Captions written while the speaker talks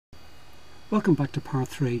Welcome back to part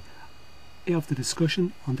 3 of the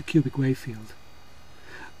discussion on the cubic wavefield.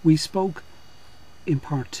 We spoke in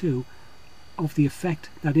part 2 of the effect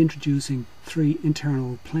that introducing 3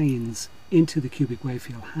 internal planes into the cubic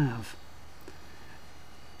wavefield have.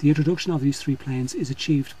 The introduction of these 3 planes is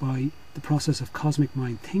achieved by the process of cosmic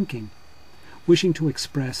mind thinking, wishing to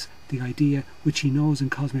express the idea which he knows in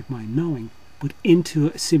cosmic mind knowing, but into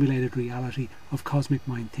a simulated reality of cosmic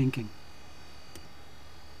mind thinking.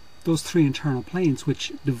 Those 3 internal planes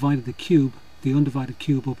which divided the cube, the undivided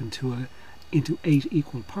cube, up into 8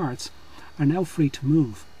 equal parts, are now free to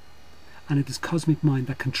move, and it is cosmic mind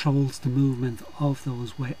that controls the movement of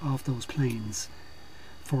those planes.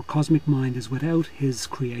 For cosmic mind is without his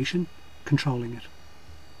creation controlling it.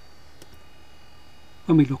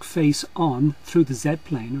 When we look face on through the Z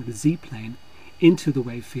plane or the Z plane into the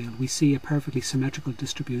wave field, we see a perfectly symmetrical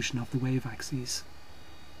distribution of the wave axes.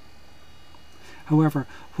 However,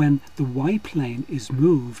 when the Y plane is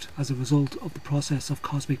moved as a result of the process of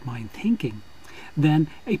cosmic mind thinking, then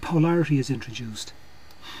a polarity is introduced.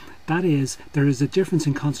 That is, there is a difference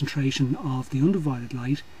in concentration of the undivided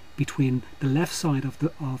light between the left side of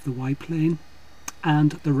the Y plane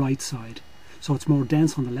and the right side. So it's more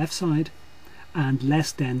dense on the left side and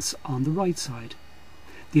less dense on the right side.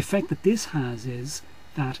 The effect that this has is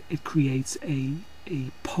that it creates a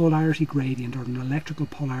polarity gradient, or an electrical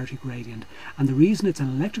polarity gradient. And the reason it's an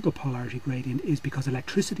electrical polarity gradient is because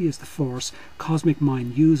electricity is the force cosmic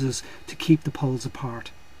mind uses to keep the poles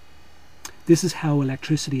apart. This is how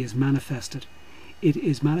electricity is manifested. It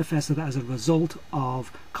is manifested as a result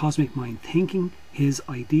of cosmic mind thinking his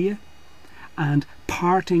idea and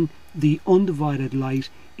parting the undivided light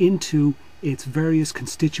into its various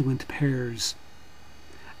constituent pairs.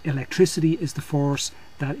 Electricity is the force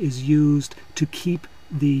that is used to keep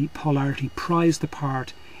the polarity prized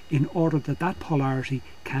apart in order that that polarity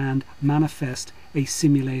can manifest a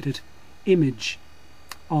simulated image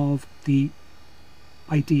of the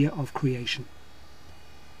idea of creation.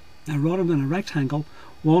 Now, rather than a rectangle,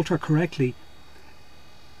 Walter correctly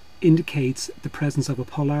indicates the presence of a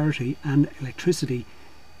polarity and electricity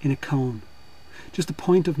in a cone. Just a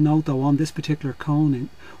point of note though on this particular cone,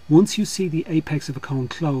 once you see the apex of a cone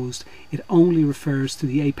closed, it only refers to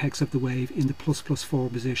the apex of the wave in the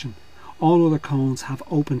 ++4 position. All other cones have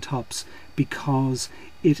open tops because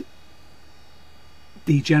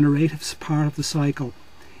the generative part of the cycle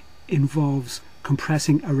involves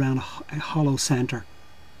compressing around a hollow center,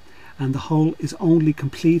 and the hole is only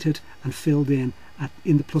completed and filled in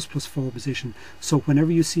the ++4 position. So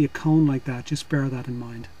whenever you see a cone like that, just bear that in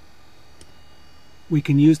mind. We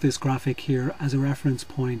can use this graphic here as a reference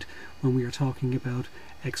point when we are talking about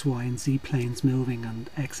X, Y and Z planes moving, and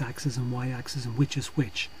X-axis and Y-axis and which is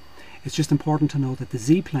which. It's just important to know that the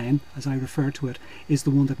Z plane, as I refer to it, is the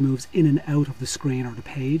one that moves in and out of the screen or the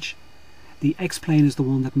page. The X plane is the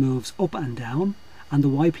one that moves up and down, and the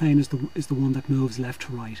Y plane is the one that moves left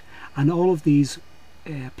to right. And all of these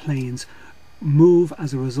planes move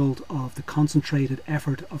as a result of the concentrated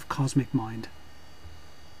effort of cosmic mind.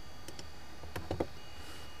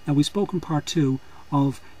 Now, we spoke in part 2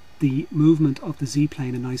 of the movement of the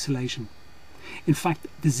Z-plane in isolation. In fact,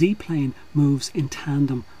 the Z-plane moves in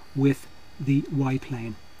tandem with the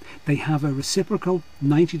Y-plane. They have a reciprocal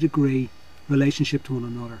 90-degree relationship to one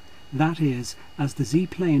another. That is, as the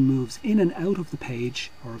Z-plane moves in and out of the page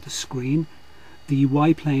or the screen, the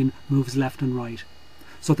Y-plane moves left and right.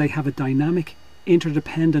 So they have a dynamic,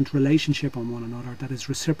 interdependent relationship on one another that is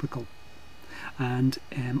reciprocal. And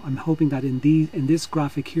I'm hoping that in this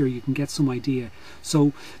graphic here you can get some idea.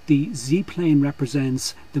 So the Z-plane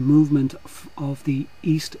represents the movement of the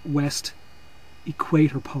east-west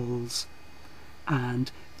equator poles,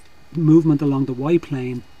 and movement along the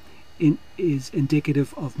Y-plane is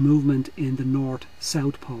indicative of movement in the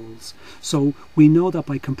north-south poles. So we know that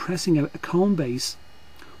by compressing a cone base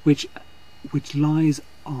which lies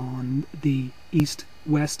on the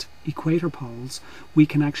east-west equator poles, we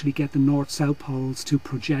can actually get the north-south poles to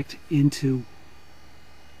project into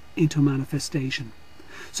manifestation.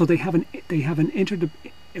 So they have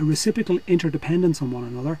a reciprocal interdependence on one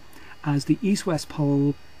another. As the east-west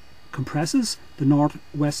pole compresses, the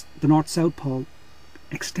north-south pole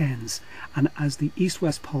extends, and as the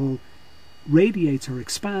east-west pole radiates or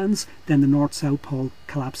expands, then the north-south pole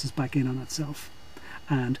collapses back in on itself.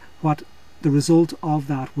 And what the result of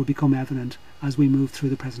that will become evident as we move through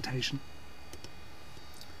the presentation.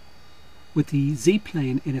 With the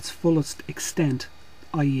Z-plane in its fullest extent,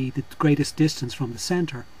 i.e. the greatest distance from the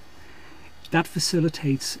center, that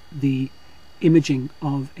facilitates the imaging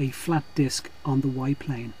of a flat disk on the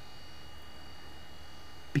Y-plane.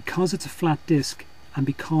 Because it's a flat disk and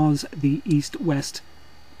because the east-west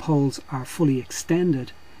poles are fully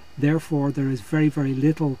extended, therefore there is very, very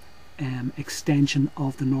little extension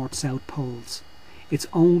of the north-south poles. It's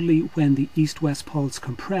only when the east-west poles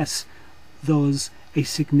compress does a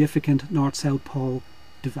significant north-south pole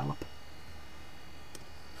develop.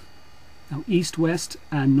 Now, east-west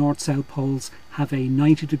and north-south poles have a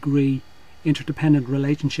 90-degree interdependent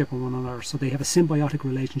relationship with one another, so they have a symbiotic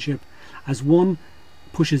relationship. As one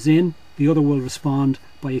pushes in, the other will respond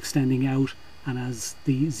by extending out, and as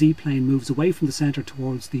the z-plane moves away from the center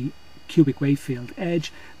towards the cubic Wavefield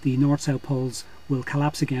edge, the north-south poles will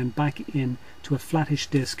collapse again back in to a flattish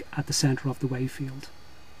disk at the center of the wavefield.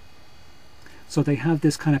 So they have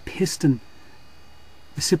this kind of piston,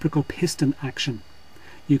 reciprocal piston action.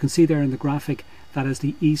 You can see there in the graphic that as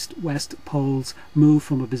the east-west poles move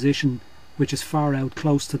from a position which is far out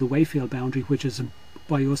close to the wavefield boundary, which is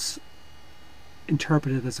by us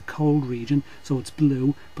interpreted as a cold region, so it's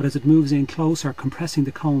blue, but as it moves in closer, compressing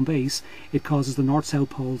the cone base, it causes the north-south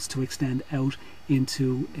poles to extend out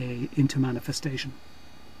into manifestation.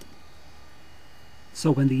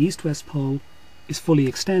 So when the east-west pole is fully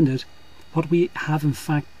extended, what we have in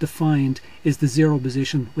fact defined is the zero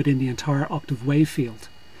position within the entire octave wavefield.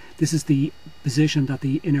 This is the position that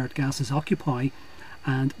the inert gases occupy,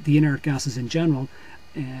 and the inert gases in general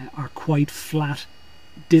are quite flat,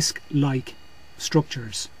 disc-like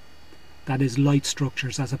structures. That is, light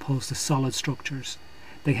structures as opposed to solid structures.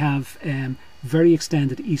 They have very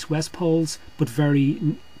extended east-west poles, but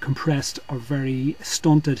very compressed or very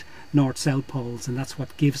stunted north-south poles, and that's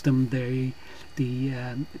what gives them the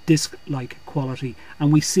disc-like quality.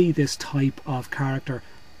 And we see this type of character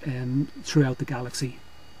throughout the galaxy.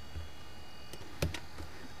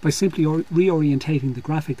 By simply reorientating the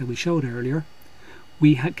graphic that we showed earlier,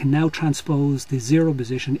 we can now transpose the zero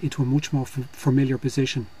position into a much more familiar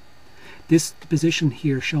position. This position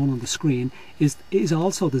here shown on the screen is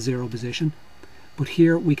also the zero position, but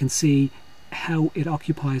here we can see how it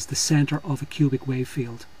occupies the center of a cubic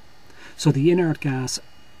wavefield. So the inert gas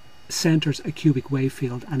centers a cubic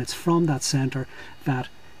wavefield, and it's from that center that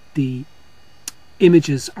the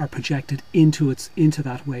images are projected into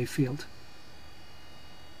that wavefield.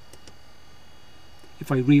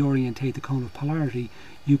 If I reorientate the cone of polarity,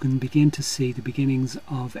 you can begin to see the beginnings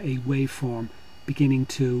of a waveform beginning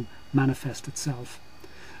to manifest itself.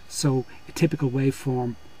 So a typical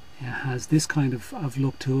waveform has this kind of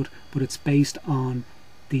look to it, but it's based on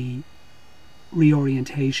the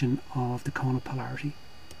reorientation of the cone of polarity.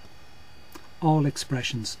 All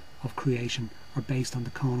expressions of creation are based on the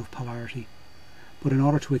cone of polarity, but in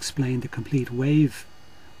order to explain the complete wave,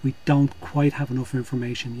 we don't quite have enough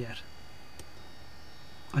information yet.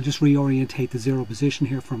 I'll just reorientate the zero position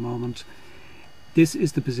here for a moment. This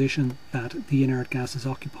is the position that the inert gases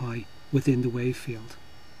occupy within the wavefield.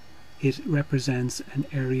 It represents an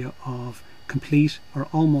area of complete or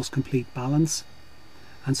almost complete balance,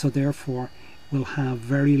 and so therefore will have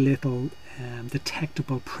very little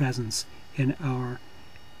detectable presence in our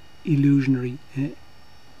illusionary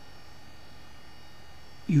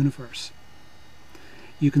universe.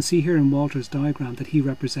 You can see here in Walter's diagram that he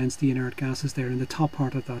represents the inert gases there in the top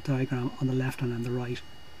part of that diagram on the left and on the right.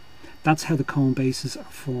 That's how the cone bases are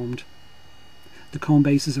formed. The cone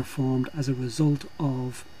bases are formed as a result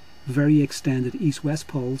of very extended east-west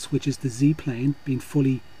poles, which is the z-plane being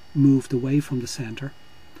fully moved away from the center,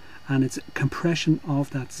 and it's compression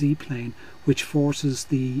of that z-plane which forces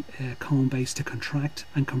the cone base to contract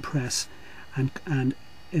and compress and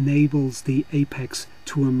enables the apex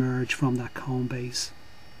to emerge from that cone base.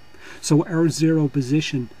 So our zero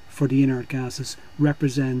position for the inert gases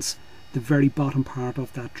represents the very bottom part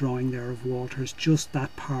of that drawing there of Walter's, just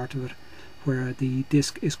that part of it where the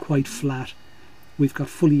disk is quite flat. We've got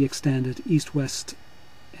fully extended east-west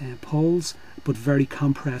poles, but very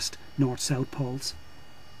compressed north-south poles.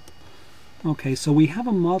 Okay, so we have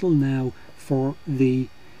a model now for the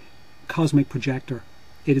cosmic projector.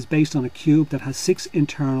 It is based on a cube that has 6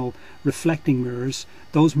 internal reflecting mirrors.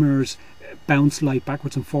 Those mirrors bounce light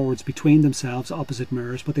backwards and forwards between themselves, opposite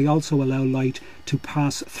mirrors, but they also allow light to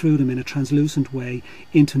pass through them in a translucent way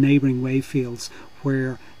into neighbouring wave fields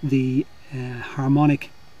where the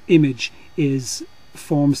harmonic image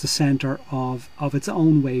forms the centre of its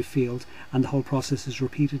own wave field, and the whole process is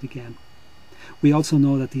repeated again. We also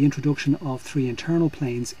know that the introduction of 3 internal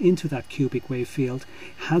planes into that cubic wave field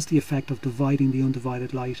has the effect of dividing the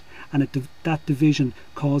undivided light, and that division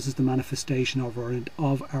causes the manifestation of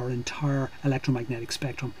our entire electromagnetic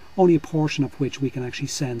spectrum, only a portion of which we can actually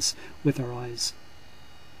sense with our eyes.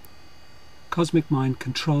 Cosmic mind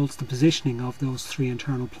controls the positioning of those 3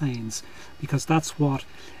 internal planes, because that's what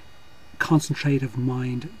concentrative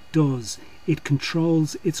mind does. It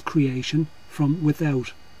controls its creation from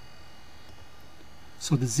without.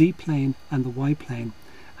 So the z-plane and the y-plane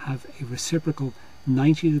have a reciprocal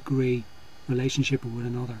 90-degree relationship with one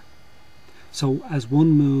another. So as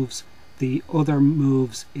one moves, the other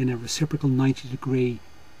moves in a reciprocal 90-degree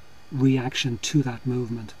reaction to that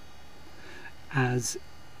movement. As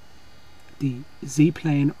the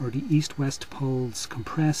z-plane or the east-west poles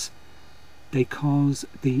compress, they cause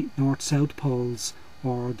the north-south poles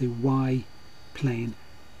or the y-plane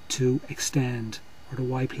to extend, or the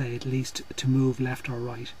y-plane at least to move left or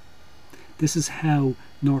right. This is how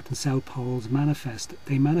north and south poles manifest.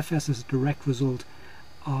 They manifest as a direct result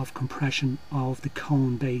of compression of the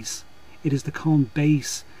cone base. It is the cone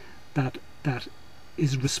base that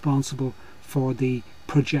is responsible for the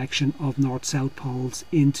projection of north-south poles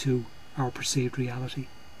into our perceived reality.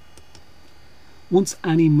 Once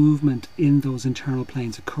any movement in those internal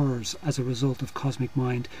planes occurs as a result of cosmic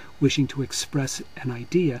mind wishing to express an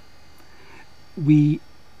idea, we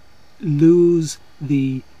lose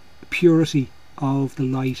the purity of the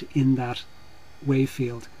light in that wave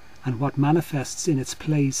field, and what manifests in its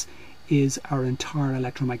place is our entire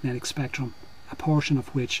electromagnetic spectrum, a portion of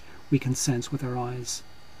which we can sense with our eyes.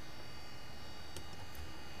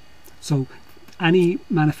 So any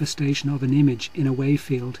manifestation of an image in a wave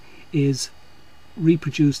field is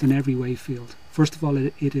reproduced in every wave field. First of all,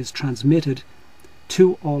 it is transmitted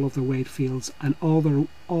to all other wave fields, and all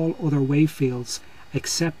other wave fields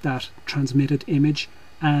accept that transmitted image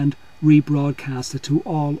and rebroadcast it to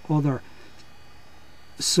all other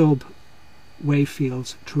sub wave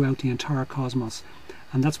fields throughout the entire cosmos.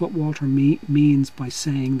 And that's what Walter means by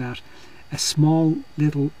saying that a small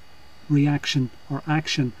little reaction or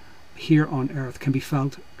action here on Earth can be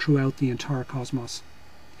felt throughout the entire cosmos.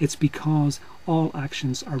 It's because all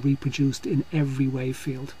actions are reproduced in every wave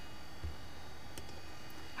field.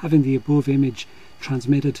 Having the above image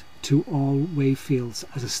transmitted to all wave fields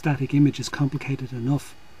as a static image is complicated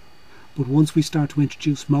enough, but once we start to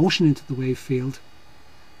introduce motion into the wave field,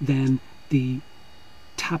 then the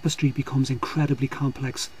tapestry becomes incredibly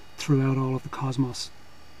complex throughout all of the cosmos.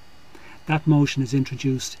 That motion is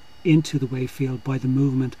introduced into the wave field by the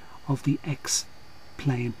movement of the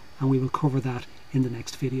X-plane, and we will cover that in the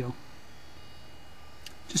next video.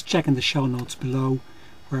 Just checking the show notes below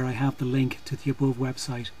where I have the link to the above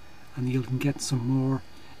website, and you can get some more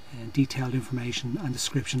detailed information and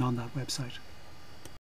description on that website.